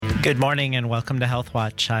Good morning and welcome to Health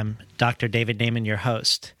Watch. I'm Dr. David Naiman, your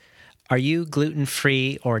host. Are you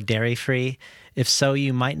gluten-free or dairy-free? If so,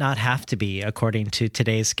 you might not have to be, according to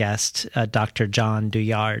today's guest, Dr. John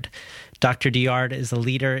Douillard. Dr. Douillard is a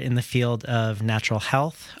leader in the field of natural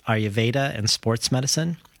health, Ayurveda, and sports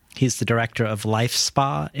medicine. He's the director of Life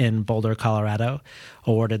Spa in Boulder, Colorado,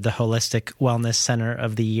 awarded the Holistic Wellness Center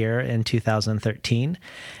of the Year in 2013,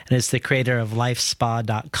 and is the creator of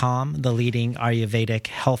LifeSpa.com, the leading Ayurvedic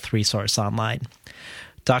health resource online.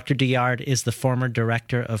 Dr. Douillard is the former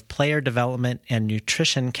director of player development and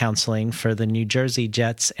nutrition counseling for the New Jersey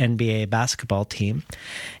Jets NBA basketball team,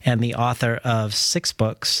 and the author of 6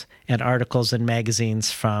 books and articles in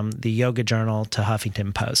magazines from the Yoga Journal to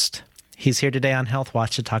Huffington Post. He's here today on Health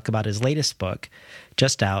Watch to talk about his latest book,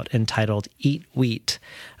 just out, entitled Eat Wheat,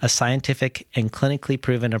 a scientific and clinically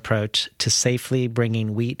proven approach to safely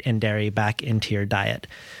bringing wheat and dairy back into your diet.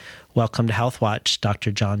 Welcome to Health Watch,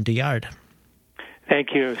 Dr. John Douillard.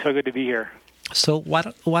 Thank you. So good to be here. So why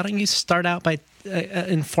don't you start out by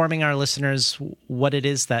informing our listeners what it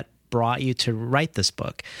is that brought you to write this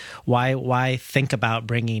book? Why think about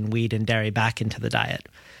bringing wheat and dairy back into the diet?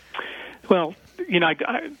 Well,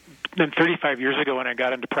 then 35 years ago when I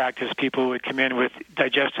got into practice, people would come in with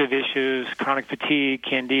digestive issues, chronic fatigue,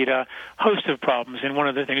 candida, host of problems. And one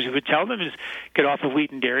of the things we would tell them is get off of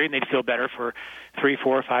wheat and dairy, and they'd feel better for 3,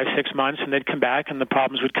 4, 5, 6 months, and they'd come back, and the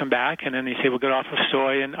problems would come back. And then they say, well, get off of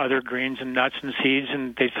soy and other greens and nuts and seeds,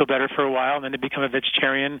 and they'd feel better for a while. And then they'd become a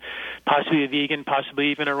vegetarian, possibly a vegan,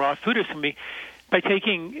 possibly even a raw foodist. And by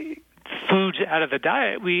taking foods out of the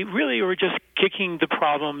diet, we really were just kicking the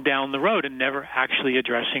problem down the road and never actually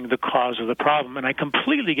addressing the cause of the problem. And I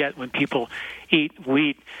completely get when people eat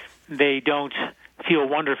wheat, they don't feel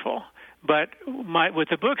wonderful. But what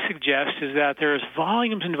the book suggests is that there's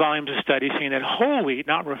volumes and volumes of studies saying that whole wheat,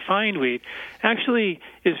 not refined wheat, actually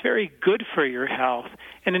is very good for your health.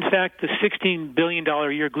 And in fact, the $16 billion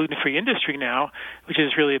a year gluten-free industry now, which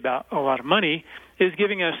is really about a lot of money, is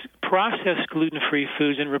giving us processed gluten-free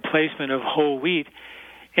foods in replacement of whole wheat.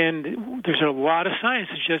 And there's a lot of science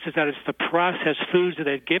that suggests that it's the processed foods that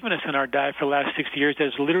they've given us in our diet for the last 60 years that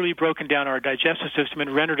has literally broken down our digestive system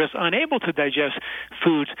and rendered us unable to digest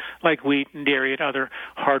foods like wheat and dairy and other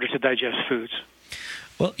harder-to-digest foods.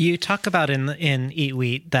 Well, you talk about in Eat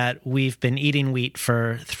Wheat that we've been eating wheat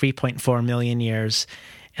for 3.4 million years,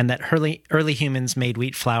 and that early humans made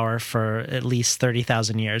wheat flour for at least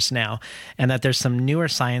 30,000 years now, and that there's some newer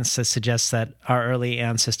science that suggests that our early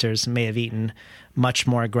ancestors may have eaten much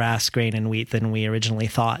more grass, grain, and wheat than we originally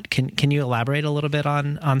thought. Can you elaborate a little bit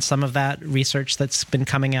on some of that research that's been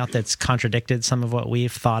coming out that's contradicted some of what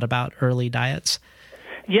we've thought about early diets?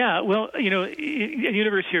 Yeah, well, at the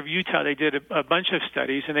University of Utah, they did a bunch of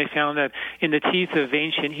studies, and they found that in the teeth of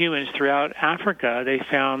ancient humans throughout Africa, they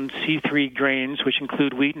found C3 grains, which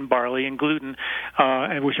include wheat and barley, and gluten,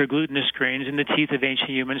 which are glutinous grains, in the teeth of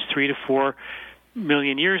ancient humans 3 to 4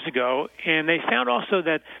 million years ago. And they found also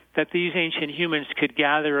that these ancient humans could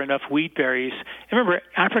gather enough wheat berries. And remember,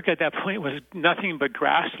 Africa at that point was nothing but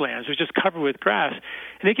grasslands. It was just covered with grass.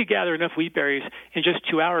 And they could gather enough wheat berries in just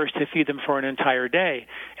 2 hours to feed them for an entire day.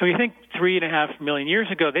 And we think 3.5 million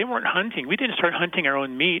years ago, they weren't hunting. We didn't start hunting our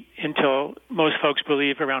own meat until most folks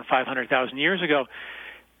believe around 500,000 years ago.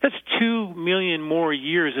 That's 2 million more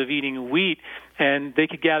years of eating wheat, and they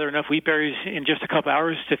could gather enough wheat berries in just a couple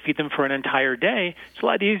hours to feed them for an entire day. It's a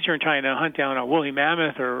lot easier than trying to hunt down a woolly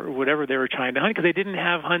mammoth or whatever they were trying to hunt because they didn't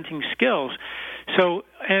have hunting skills. So,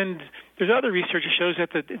 and there's other research that shows that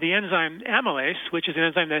the enzyme amylase, which is an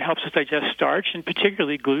enzyme that helps us digest starch, and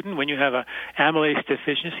particularly gluten, when you have a amylase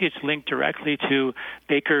deficiency, it's linked directly to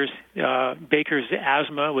Baker's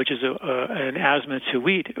asthma, which is an asthma to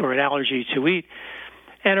wheat or an allergy to wheat.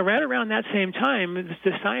 And around that same time,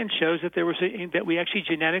 the science shows that that we actually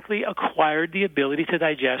genetically acquired the ability to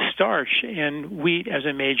digest starch, and wheat as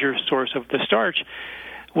a major source of the starch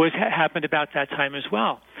happened about that time as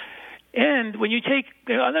well. And when you take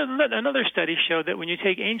another study showed that when you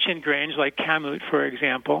take ancient grains like kamut, for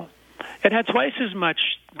example, it had twice as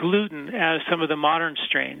much gluten as some of the modern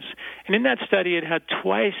strains. And in that study, it had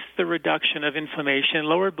twice the reduction of inflammation,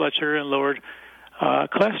 lowered blood sugar, and lowered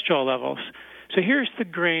cholesterol levels. So here's the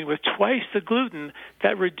grain with twice the gluten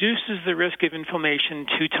that reduces the risk of inflammation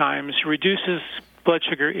 2 times, reduces blood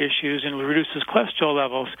sugar issues, and reduces cholesterol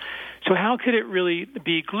levels. So how could it really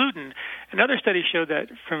be gluten? Another study showed that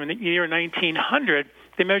from the year 1900,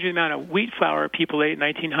 they measured the amount of wheat flour people ate in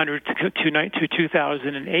 1900 to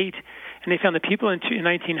 2008, and they found that people in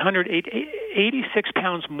 1900 ate 86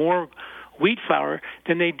 pounds more wheat flour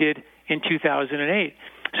than they did in 2008.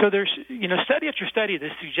 So there's, study after study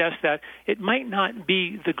that suggests that it might not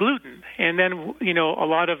be the gluten. And then, a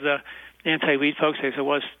lot of the anti-wheat folks say,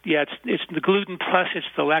 it's the gluten plus it's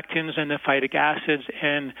the lectins and the phytic acids,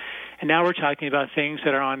 and now we're talking about things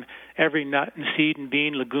that are on every nut and seed and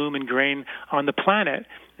bean, legume and grain on the planet.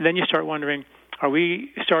 And then you start wondering, are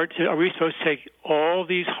we supposed to take all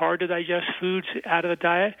these hard to digest foods out of the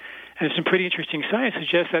diet? And some pretty interesting science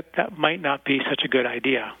suggests that might not be such a good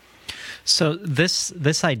idea. So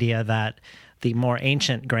this idea that the more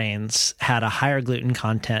ancient grains had a higher gluten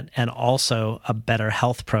content and also a better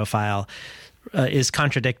health profile is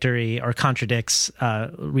contradictory or contradicts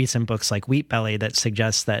recent books like Wheat Belly that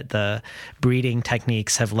suggests that the breeding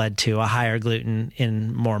techniques have led to a higher gluten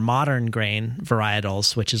in more modern grain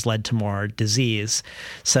varietals, which has led to more disease.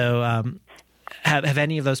 So have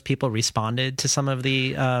any of those people responded to some of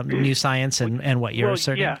the new science and what you're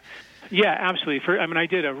asserting? Yeah, absolutely. I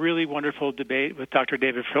did a really wonderful debate with Dr.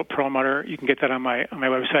 David Perlmutter. You can get that on my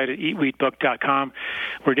website at eatwheatbook.com,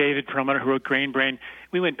 where David Perlmutter, who wrote Grain Brain,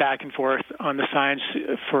 we went back and forth on the science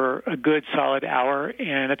for a good solid hour.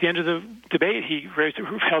 And at the end of the debate, he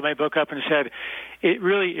held my book up and said, it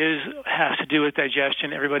really has to do with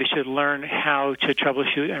digestion. Everybody should learn how to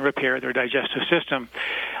troubleshoot and repair their digestive system.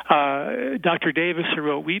 Dr. Davis, who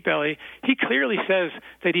wrote Wheat Belly, he clearly says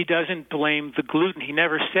that he doesn't blame the gluten. He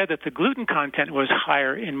never said that the gluten content was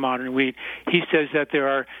higher in modern wheat. He says that there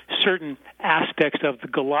are certain aspects of the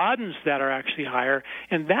gliadins that are actually higher,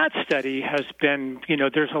 and that study has been,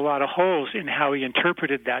 there's a lot of holes in how he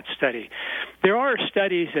interpreted that study. There are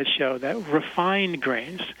studies that show that refined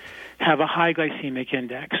grains have a high glycemic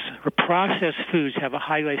index. Processed foods have a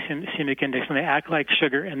high glycemic index, and they act like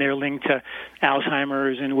sugar, and they're linked to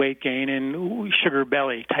Alzheimer's and weight gain and sugar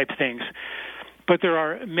belly type things. But there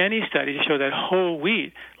are many studies that show that whole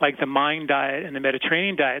wheat, like the Mind diet and the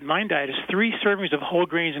Mediterranean diet, Mind diet is 3 servings of whole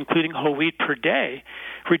grains, including whole wheat, per day,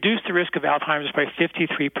 reduced the risk of Alzheimer's by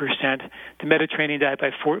 53%, the Mediterranean diet by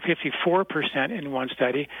 54% in one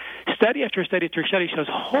study. Study after study after study shows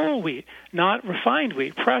whole wheat, not refined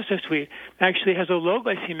wheat, processed wheat, actually has a low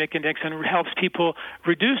glycemic index and helps people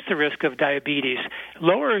reduce the risk of diabetes,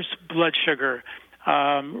 lowers blood sugar,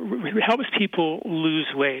 helps people lose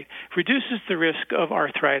weight, reduces the risk of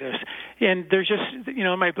arthritis. And there's just,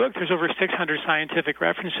 in my book, there's over 600 scientific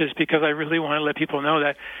references because I really want to let people know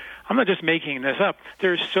that I'm not just making this up.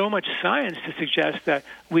 There's so much science to suggest that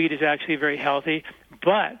wheat is actually very healthy,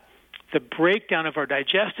 but the breakdown of our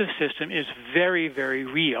digestive system is very, very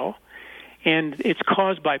real. And it's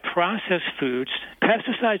caused by processed foods,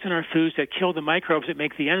 pesticides in our foods that kill the microbes that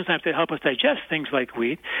make the enzymes that help us digest things like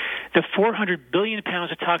wheat, the 400 billion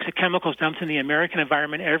pounds of toxic chemicals dumped in the American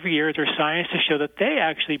environment every year. There's science to show that they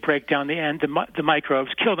actually break down the microbes,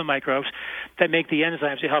 kill the microbes that make the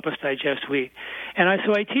enzymes that help us digest wheat. And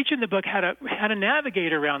so I teach in the book how to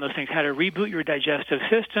navigate around those things, how to reboot your digestive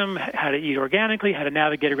system, how to eat organically, how to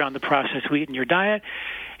navigate around the processed wheat in your diet.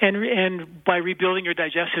 And by rebuilding your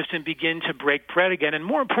digestive system, begin to break bread again. And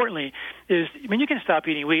more importantly you can stop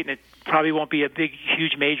eating wheat, and it probably won't be a big,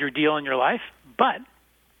 huge, major deal in your life. But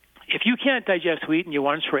if you can't digest wheat and you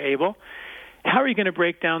once were able, how are you going to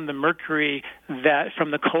break down the mercury that from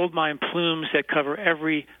the coal mine plumes that cover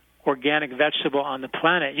every organic vegetable on the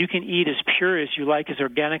planet? You can eat as pure as you like, as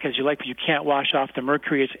organic as you like, but you can't wash off the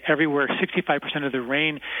mercury. It's everywhere. 65% of the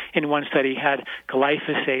rain in one study had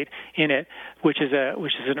glyphosate in it, which is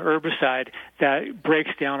an herbicide that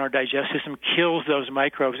breaks down our digestive system, kills those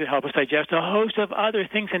microbes that help us digest a host of other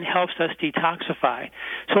things and helps us detoxify.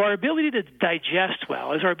 So our ability to digest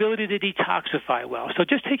well is our ability to detoxify well. So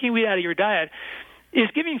just taking wheat out of your diet is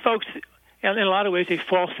giving folks, in a lot of ways, a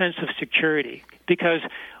false sense of security, because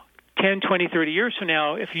 10, 20, 30 years from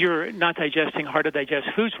now, if you're not digesting hard-to-digest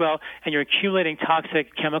foods well and you're accumulating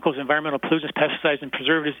toxic chemicals, environmental pollutants, pesticides, and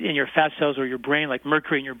preservatives in your fat cells or your brain, like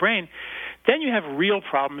mercury in your brain, then you have real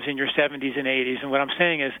problems in your 70s and 80s. And what I'm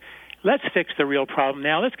saying is, let's fix the real problem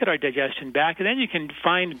now. Let's get our digestion back, and then you can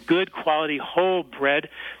find good quality whole bread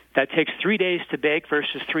that takes 3 days to bake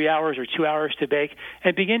versus 3 hours or 2 hours to bake,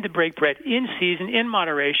 and begin to break bread in season, in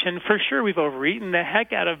moderation. For sure, we've overeaten the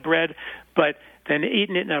heck out of bread, but then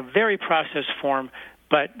eaten it in a very processed form.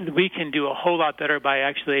 But we can do a whole lot better by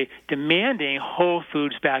actually demanding whole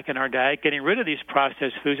foods back in our diet, getting rid of these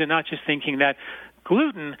processed foods, and not just thinking that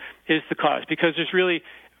gluten is the cause, because there's really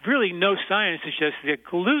no science that suggests that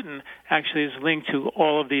gluten actually is linked to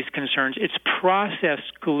all of these concerns. It's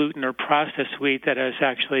processed gluten or processed wheat that is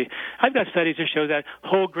actually, I've got studies that show that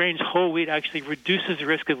whole grains, whole wheat actually reduces the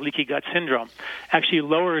risk of leaky gut syndrome, actually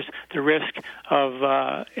lowers the risk of,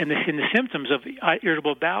 in the symptoms of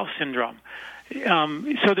irritable bowel syndrome.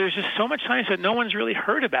 So there's just so much science that no one's really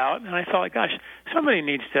heard about, and I thought, like, gosh, somebody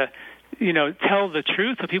needs to, tell the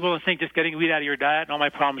truth so people don't think just getting wheat out of your diet and all my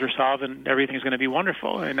problems are solved and everything's going to be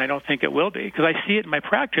wonderful. And I don't think it will be, because I see it in my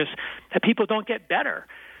practice that people don't get better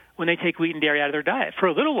when they take wheat and dairy out of their diet. For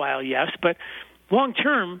a little while, yes, but long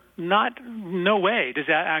term, no way does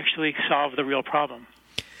that actually solve the real problem.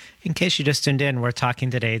 In case you just tuned in, we're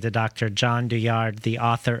talking today to Dr. John Douillard, the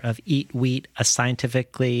author of Eat Wheat, a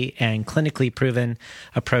scientifically and clinically proven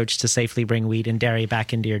approach to safely bring wheat and dairy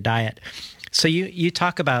back into your diet. So you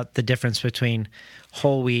talk about the difference between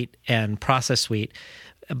whole wheat and processed wheat,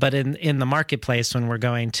 but in the marketplace, when we're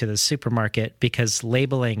going to the supermarket, because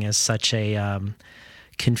labeling is such a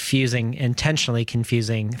intentionally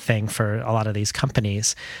confusing thing for a lot of these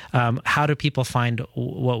companies, how do people find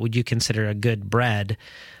what would you consider a good bread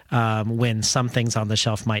when some things on the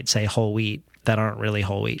shelf might say whole wheat that aren't really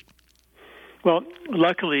whole wheat? Well,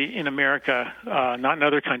 luckily in America, not in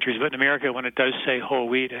other countries, but in America, when it does say whole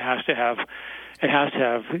wheat, it has to have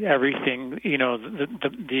everything,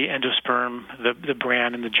 the endosperm, the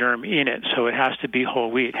bran, and the germ in it. So it has to be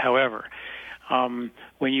whole wheat. However,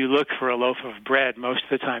 when you look for a loaf of bread, most of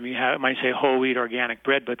the time it might say whole wheat organic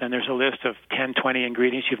bread, but then there's a list of 10, 20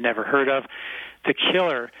 ingredients you've never heard of. The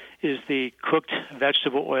killer is the cooked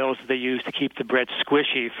vegetable oils they use to keep the bread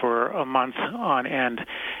squishy for a month on end.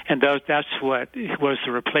 And that's what was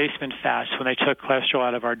the replacement fats. When they took cholesterol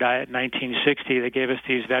out of our diet in 1960, they gave us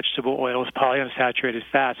these vegetable oils, polyunsaturated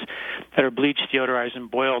fats, that are bleached, deodorized, and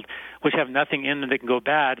boiled, which have nothing in them that can go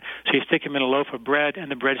bad. So you stick them in a loaf of bread,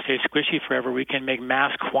 and the bread stays squishy forever. We can make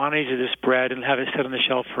mass quantities of this bread and have it sit on the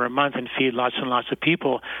shelf for a month and feed lots and lots of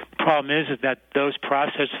people. The problem is that those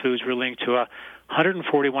processed foods were linked to a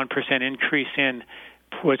 141% increase in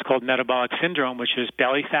what's called metabolic syndrome, which is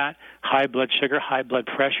belly fat, high blood sugar, high blood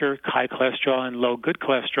pressure, high cholesterol, and low good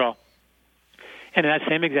cholesterol. And in that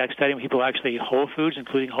same exact study, when people actually eat whole foods,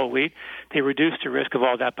 including whole wheat, they reduced the risk of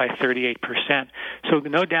all that by 38%. So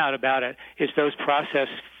no doubt about it, it's those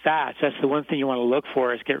processed fats. That's the one thing you want to look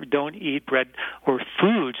for, is don't eat bread or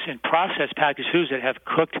foods and processed packaged foods that have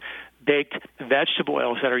cooked, baked vegetable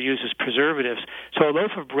oils that are used as preservatives. So a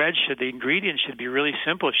loaf of bread, the ingredients should be really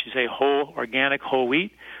simple. It should say whole, organic, whole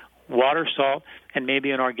wheat, water, salt, and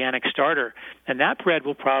maybe an organic starter. And that bread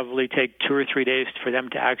will probably take 2 or 3 days for them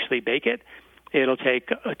to actually bake it. It'll take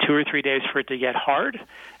 2 or 3 days for it to get hard,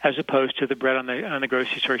 as opposed to the bread on the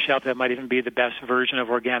grocery store shelf that might even be the best version of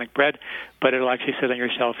organic bread, but it'll actually sit on your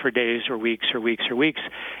shelf for days or weeks or weeks or weeks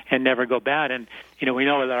and never go bad. And we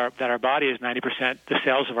know that our body is 90%. The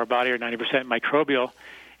cells of our body are 90% microbial,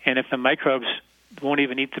 and if the microbes won't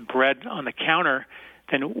even eat the bread on the counter,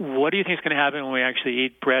 then what do you think is going to happen when we actually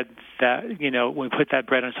eat bread that, when we put that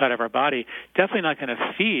bread inside of our body? Definitely not going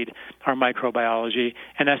to feed our microbiology,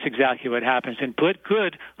 and that's exactly what happens. And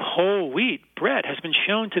good whole wheat bread has been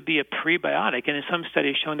shown to be a prebiotic, and in some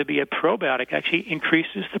studies shown to be a probiotic, actually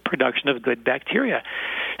increases the production of good bacteria.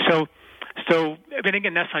 So,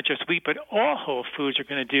 again, that's not just wheat, but all whole foods are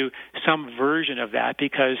going to do some version of that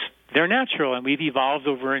because they're natural, and we've evolved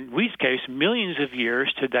over, in wheat's case, millions of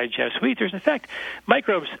years to digest wheat. There's, in fact,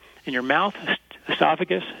 microbes in your mouth,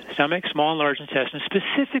 esophagus, stomach, small and large intestines,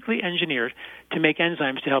 specifically engineered to make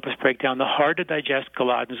enzymes to help us break down the hard-to-digest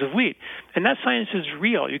collagens of wheat. And that science is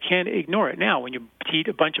real. You can't ignore it. Now, when you eat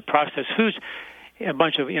a bunch of processed foods, a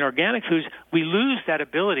bunch of inorganic foods, we lose that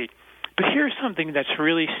ability. But here's something that's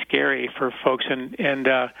really scary for folks, and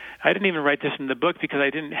I didn't even write this in the book because I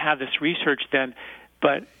didn't have this research then,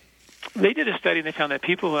 but they did a study and they found that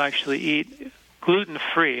people who actually eat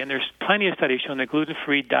gluten-free, and there's plenty of studies showing that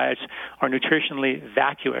gluten-free diets are nutritionally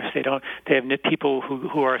vacuous. They have people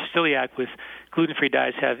who are celiac with gluten-free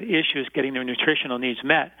diets have issues getting their nutritional needs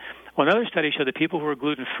met. Well, another study showed that people who are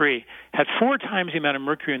gluten-free had 4 times the amount of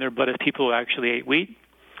mercury in their blood as people who actually ate wheat.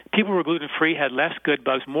 People who were gluten-free had less good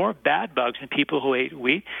bugs, more bad bugs than people who ate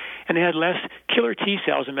wheat, and they had less killer T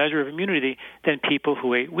cells, a measure of immunity, than people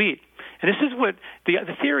who ate wheat. And this is what the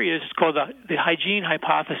theory is. It's called the hygiene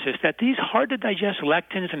hypothesis, that these hard-to-digest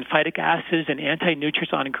lectins and phytic acids and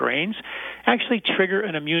anti-nutrients on grains actually trigger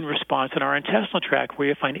an immune response in our intestinal tract where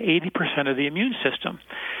you find 80% of the immune system.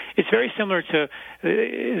 It's very similar to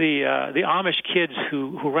the Amish kids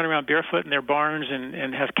who run around barefoot in their barns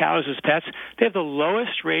and have cows as pets. They have the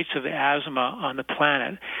lowest rates of asthma on the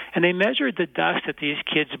planet. And they measured the dust that these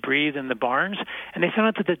kids breathe in the barns, and they found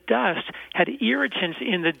out that the dust had irritants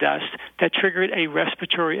in the dust that triggered a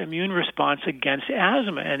respiratory immune response against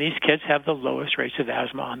asthma. And these kids have the lowest rates of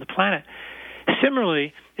asthma on the planet.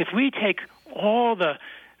 Similarly, if we take all the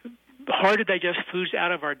hard-to-digest foods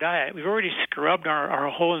out of our diet. We've already scrubbed our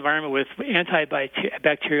whole environment with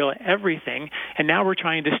antibacterial everything, and now we're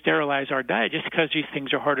trying to sterilize our diet just because these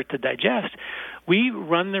things are harder to digest. We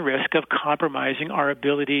run the risk of compromising our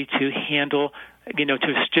ability to handle,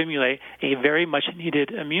 to stimulate a very much needed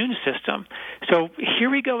immune system. So here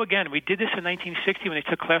we go again. We did this in 1960 when they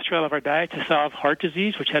took cholesterol out of our diet to solve heart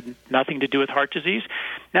disease, which had nothing to do with heart disease.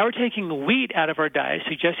 Now we're taking wheat out of our diet,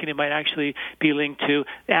 suggesting it might actually be linked to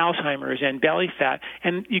Alzheimer's and belly fat.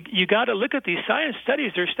 And you got to look at these science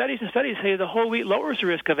studies. There's studies and studies say the whole wheat lowers the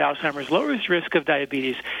risk of Alzheimer's, lowers the risk of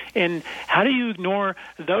diabetes. And how do you ignore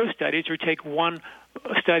those studies or take one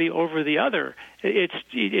study over the other? It's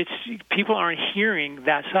people aren't hearing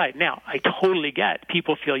that side. Now, I totally get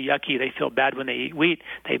people feel yucky. They feel bad when they eat wheat.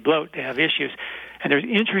 They bloat. They have issues. And there's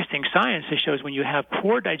interesting science that shows when you have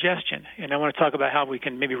poor digestion, and I want to talk about how we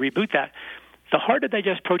can maybe reboot that, the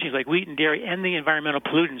hard-to-digest proteins like wheat and dairy and the environmental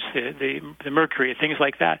pollutants, the mercury, things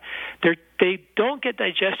like that, they don't get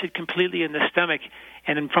digested completely in the stomach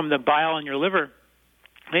and then from the bile in your liver.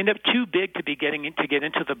 They end up too big to get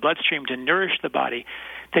into the bloodstream to nourish the body.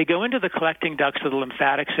 They go into the collecting ducts of the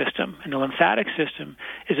lymphatic system, and the lymphatic system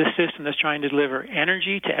is a system that's trying to deliver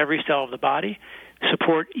energy to every cell of the body,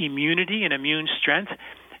 support immunity and immune strength,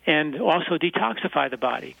 and also detoxify the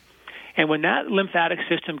body. And when that lymphatic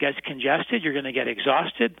system gets congested, you're going to get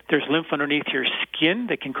exhausted. There's lymph underneath your skin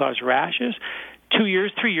that can cause rashes.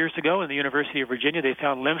 3 years ago in the University of Virginia, they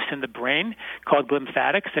found lymphs in the brain called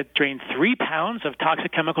lymphatics that drain 3 pounds of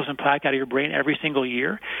toxic chemicals and plaque out of your brain every single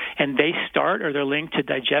year. And they're linked to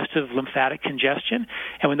digestive lymphatic congestion.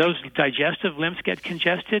 And when those digestive lymphs get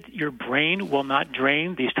congested, your brain will not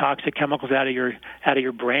drain these toxic chemicals out of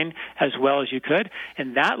your brain as well as you could.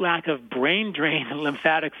 And that lack of brain drain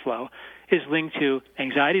lymphatic flow is linked to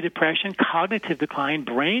anxiety, depression, cognitive decline,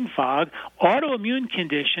 brain fog, autoimmune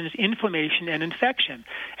conditions, inflammation, and infection.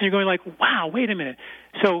 And you're going like, wow, wait a minute.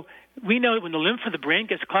 So we know that when the lymph of the brain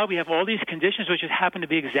gets clogged, we have all these conditions which just happen to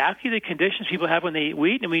be exactly the conditions people have when they eat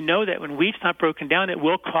wheat. And we know that when wheat's not broken down, it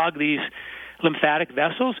will clog these lymphatic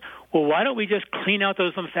vessels. Well, why don't we just clean out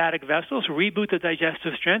those lymphatic vessels, reboot the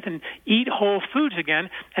digestive strength, and eat whole foods again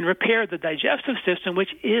and repair the digestive system,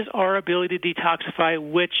 which is our ability to detoxify,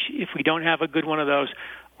 which, if we don't have a good one of those,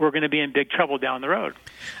 we're going to be in big trouble down the road.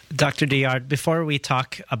 Dr. Douillard, before we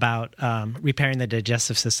talk about repairing the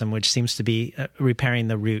digestive system, which seems to be repairing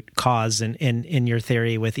the root cause in your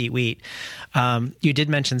theory with Eat Wheat, you did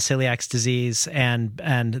mention celiac disease and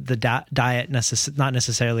the diet not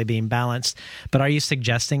necessarily being balanced. But are you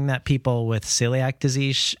suggesting that people with celiac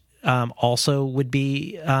disease also would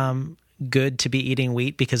be good to be eating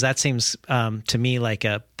wheat? Because that seems to me like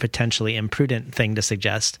a potentially imprudent thing to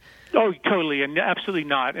suggest. Oh, totally, and absolutely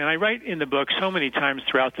not. And I write in the book so many times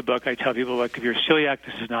throughout the book, I tell people, look, if you're celiac,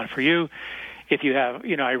 this is not for you. If you have,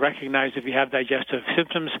 I recognize if you have digestive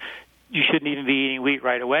symptoms, you shouldn't even be eating wheat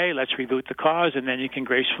right away. Let's reboot the cause, and then you can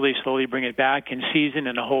gracefully, slowly bring it back in season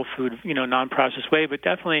in a whole food, non-processed way. But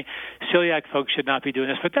definitely, celiac folks should not be doing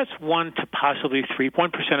this. But that's 1 to possibly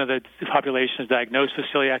 1% of the population is diagnosed with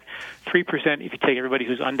celiac. 3% if you take everybody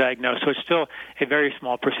who's undiagnosed. So it's still a very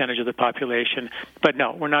small percentage of the population. But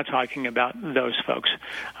no, we're not talking about those folks.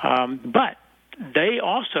 But they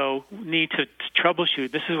also need to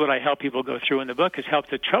troubleshoot. This is what I help people go through in the book, is help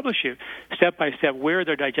to troubleshoot step by step where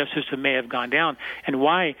their digestive system may have gone down and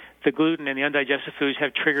why the gluten and the undigested foods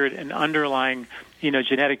have triggered an underlying,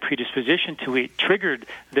 genetic predisposition to eat, triggered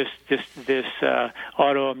this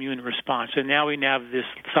autoimmune response. And now we have this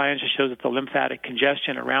science that shows that the lymphatic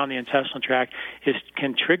congestion around the intestinal tract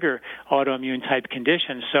can trigger autoimmune type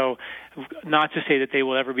conditions. So not to say that they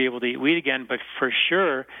will ever be able to eat wheat again, but for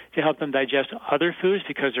sure to help them digest other foods,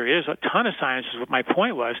 because there is a ton of science, is what my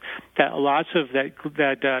point was, that lots of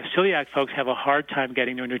celiac folks have a hard time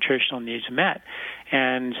getting their nutritional needs met.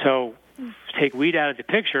 And so take wheat out of the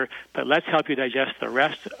picture, but let's help you digest the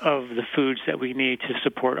rest of the foods that we need to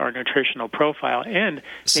support our nutritional profile and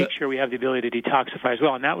make sure we have the ability to detoxify as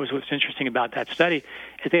well. And that was what's interesting about that study,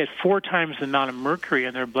 is they had 4 times the amount of mercury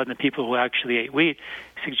in their blood than people who actually ate wheat,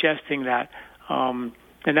 suggesting that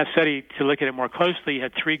in that study, to look at it more closely, you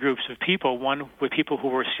had 3 groups of people, one with people who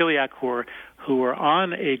were celiac who were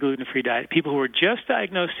on a gluten-free diet, people who were just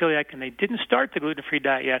diagnosed celiac and they didn't start the gluten-free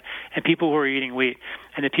diet yet, and people who were eating wheat.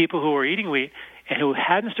 And the people who were eating wheat and who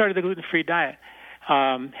hadn't started the gluten-free diet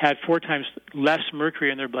had 4 times less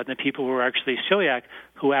mercury in their blood than people who were actually celiac,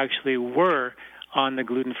 who actually were on the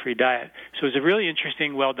gluten-free diet. So it's a really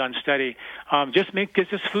interesting, well-done study.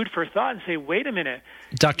 Gives us food for thought and say, wait a minute.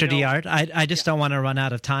 Dr. Douillard, I just don't want to run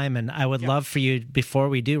out of time, and I would love for you, before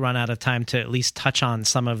we do run out of time, to at least touch on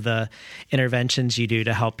some of the interventions you do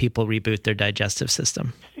to help people reboot their digestive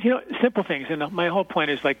system. Simple things. And my whole point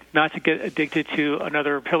is not to get addicted to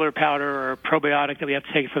another pillar powder or probiotic that we have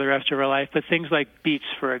to take for the rest of our life, but things like beets,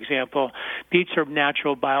 for example. Beets are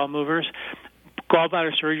natural bile movers.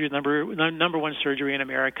 Gallbladder surgery is number one surgery in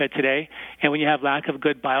America today. And when you have lack of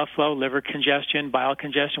good bile flow, liver congestion, bile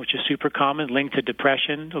congestion, which is super common, linked to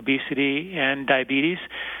depression, obesity, and diabetes,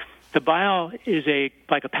 the bile is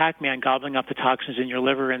like a Pac-Man gobbling up the toxins in your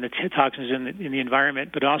liver and the toxins in the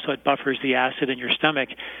environment, but also it buffers the acid in your stomach.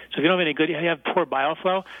 So if you don't have if you have poor bile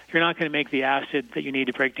flow, you're not going to make the acid that you need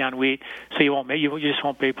to break down wheat. So you just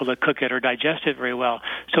won't be able to cook it or digest it very well.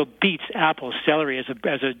 So beets, apples, celery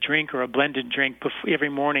as a drink or a blended drink every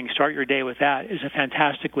morning. Start your day with that is a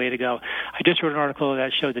fantastic way to go. I just wrote an article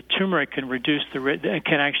that showed that turmeric can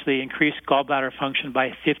actually increase gallbladder function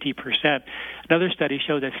by 50%. Another study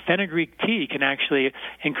showed that fenugreek tea can actually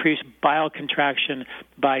increase bile contraction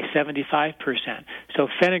by 75%. So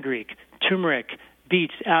fenugreek, turmeric,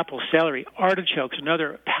 beets, apples, celery, artichokes,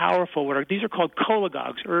 another powerful word. These are called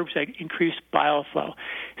cholagogues, herbs that increase bile flow.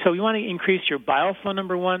 So you want to increase your bile flow,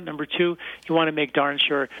 number one. Number two, you want to make darn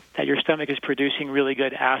sure that your stomach is producing really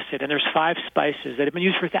good acid. And there's 5 spices that have been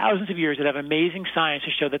used for thousands of years that have amazing science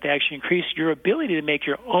to show that they actually increase your ability to make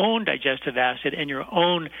your own digestive acid and your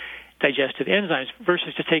own digestive enzymes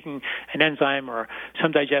versus just taking an enzyme or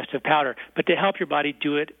some digestive powder, but to help your body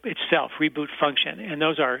do it itself, reboot function. And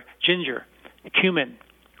those are ginger, cumin,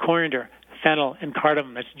 coriander, fennel, and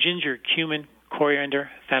cardamom. That's ginger, cumin, coriander,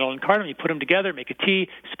 fennel, and cardamom. You put them together, make a tea,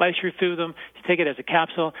 spice your food with them, you take it as a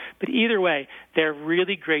capsule. But either way, they're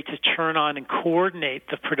really great to turn on and coordinate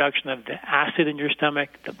the production of the acid in your stomach,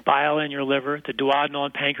 the bile in your liver, the duodenal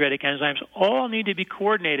and pancreatic enzymes. All need to be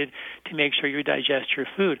coordinated to make sure you digest your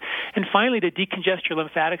food. And finally, to decongest your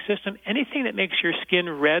lymphatic system, anything that makes your skin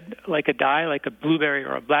red like a dye, like a blueberry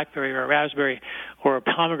or a blackberry or a raspberry or a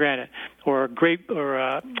pomegranate or a grape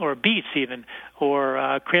or beets even,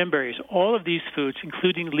 or cranberries. All of these foods,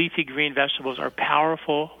 including leafy green vegetables, are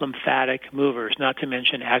powerful lymphatic movers, not to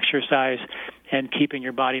mention exercise and keeping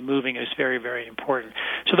your body moving is very, very important.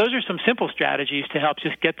 So those are some simple strategies to help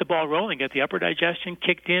just get the ball rolling, get the upper digestion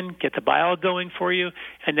kicked in, get the bile going for you,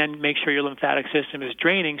 and then make sure your lymphatic system is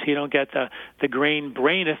draining so you don't get the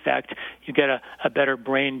grain-brain effect. You get a better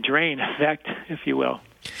brain-drain effect, if you will.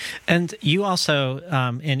 And you also,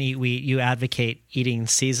 in Eat Wheat, you advocate eating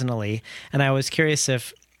seasonally. And I was curious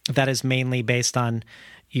if that is mainly based on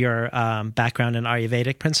your background in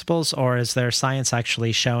Ayurvedic principles, or is there science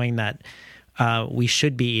actually showing that we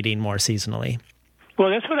should be eating more seasonally?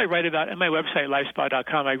 Well, that's what I write about at my website,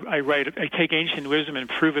 lifespa.com. I take ancient wisdom and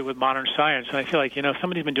prove it with modern science. And I feel like,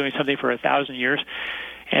 somebody's been doing something for 1,000 years,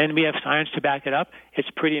 and we have science to back it up. It's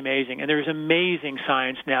pretty amazing. And there's amazing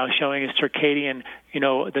science now showing the circadian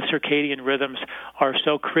rhythms are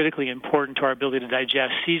so critically important to our ability to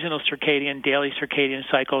digest. Seasonal circadian, daily circadian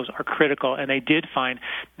cycles are critical, and they did find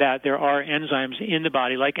that there are enzymes in the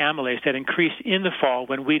body, like amylase, that increase in the fall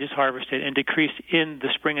when wheat is harvested and decrease in the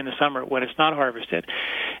spring and the summer when it's not harvested.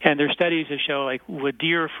 And there's studies that show, like with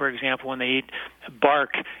deer, for example, when they eat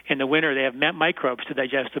bark in the winter, they have microbes to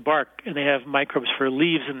digest the bark, and they have microbes for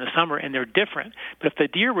leaves in the summer, and they're different. But if the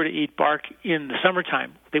deer were to eat bark in the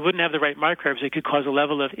summertime, they wouldn't have the right microbes. It could cause a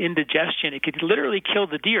level of indigestion. It could literally kill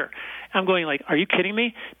the deer. I'm going like, are you kidding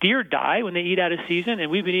me? Deer die when they eat out of season,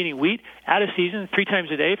 and we've been eating wheat out of season 3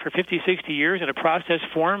 times a day for 50, 60 years in a processed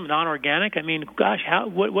form, non-organic. I mean, gosh,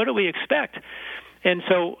 what do we expect? And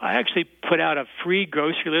so I actually put out a free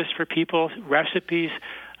grocery list for people, recipes,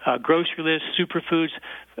 grocery list, superfoods,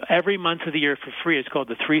 every month of the year for free. It's called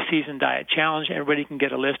the 3-Season Diet Challenge. Everybody can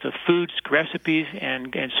get a list of foods, recipes,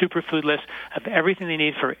 and superfood lists of everything they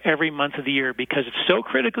need for every month of the year, because it's so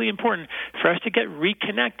critically important for us to get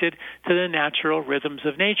reconnected to the natural rhythms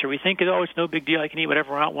of nature. We think, it's no big deal. I can eat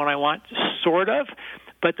whatever I want when I want, sort of.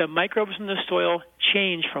 But the microbes in the soil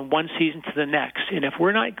change from one season to the next. And if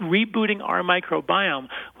we're not rebooting our microbiome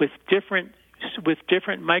with different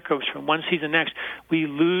microbes from one season to the next, we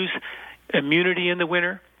lose immunity in the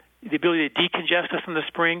winter, the ability to decongest us in the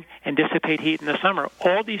spring and dissipate heat in the summer.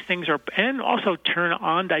 All these things and also turn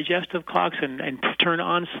on digestive clocks and turn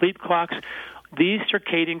on sleep clocks. These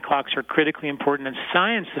circadian clocks are critically important.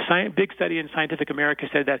 And the big study in Scientific America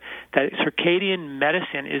said that circadian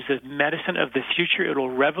medicine is the medicine of the future. It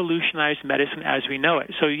will revolutionize medicine as we know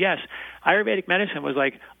it. So yes, Ayurvedic medicine was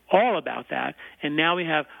like all about that. And now we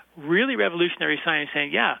have really revolutionary science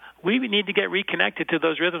saying, yeah, we need to get reconnected to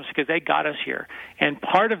those rhythms because they got us here. And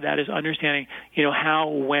part of that is understanding, how,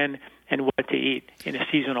 when, and what to eat in a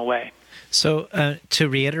seasonal way. So to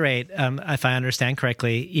reiterate, if I understand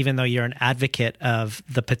correctly, even though you're an advocate of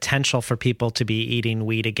the potential for people to be eating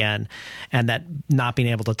wheat again, and that not being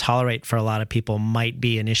able to tolerate for a lot of people might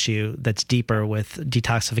be an issue that's deeper with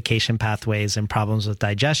detoxification pathways and problems with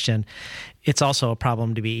digestion, it's also a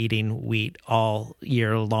problem to be eating wheat all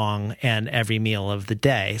year long and every meal of the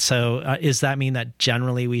day. So does that mean that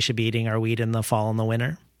generally we should be eating our wheat in the fall and the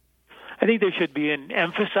winter? I think there should be an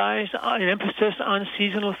emphasis on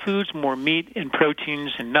seasonal foods, more meat and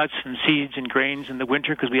proteins and nuts and seeds and grains in the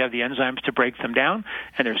winter because we have the enzymes to break them down,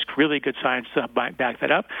 and there's really good science to back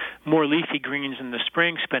that up. More leafy greens in the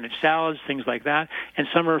spring, spinach salads, things like that, and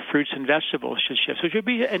summer fruits and vegetables should shift. So there should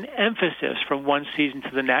be an emphasis from one season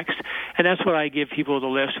to the next, and that's what I give people the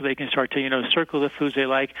list so they can start to, circle the foods they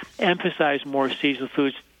like, emphasize more seasonal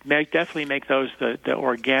foods, definitely make those the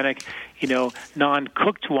organic,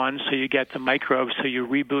 non-cooked ones so you get the microbes, so you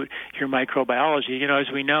reboot your microbiology.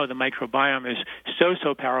 As we know, the microbiome is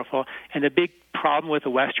so powerful. And the big problem with the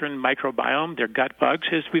Western microbiome, their gut bugs,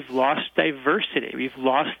 is we've lost diversity. We've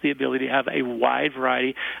lost the ability to have a wide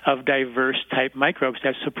variety of diverse type microbes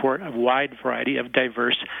that support a wide variety of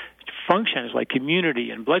diverse functions like immunity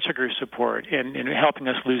and blood sugar support and helping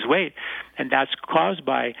us lose weight. And that's caused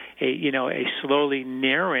by a slowly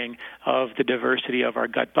narrowing of the diversity of our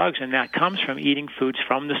gut bugs. And that comes from eating foods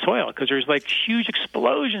from the soil because there's like huge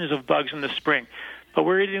explosions of bugs in the spring. But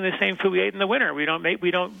we're eating the same food we ate in the winter. We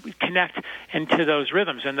don't connect into those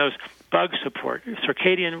rhythms, and those bugs support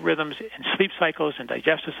circadian rhythms and sleep cycles and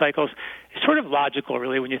digestive cycles. It's sort of logical,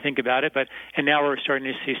 really, when you think about it. And now we're starting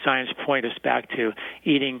to see science point us back to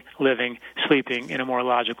eating, living, sleeping in a more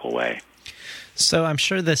logical way. So I'm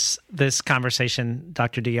sure this conversation,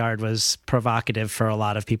 Dr. Douillard, was provocative for a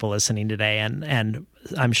lot of people listening today, and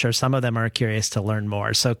I'm sure some of them are curious to learn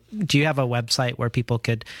more. So do you have a website where people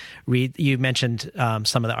could read? You mentioned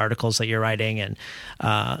some of the articles that you're writing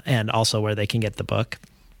and also where they can get the book.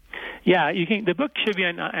 Yeah, you can. The book should be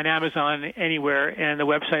on Amazon anywhere, and the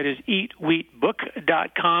website is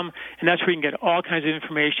eatwheatbook.com, and that's where you can get all kinds of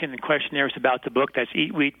information and questionnaires about the book. That's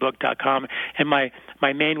eatwheatbook.com, and my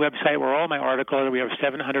main website where all my articles. We have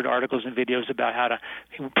 700 articles and videos about how to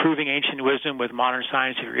improving ancient wisdom with modern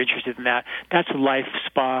science. If you're interested in that, that's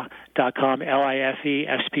lifespa.com,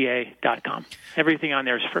 lifespa.com. Everything on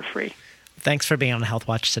there is for free. Thanks for being on Health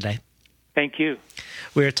Watch today. Thank you.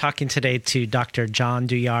 We're talking today to Dr. John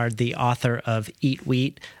Douillard, the author of Eat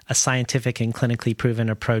Wheat, a scientific and clinically proven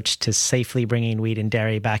approach to safely bringing wheat and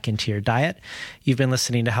dairy back into your diet. You've been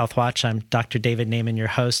listening to Health Watch. I'm Dr. David Naiman, your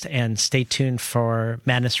host, and stay tuned for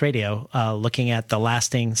Madness Radio, looking at the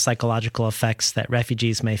lasting psychological effects that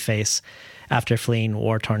refugees may face after fleeing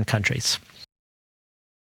war-torn countries.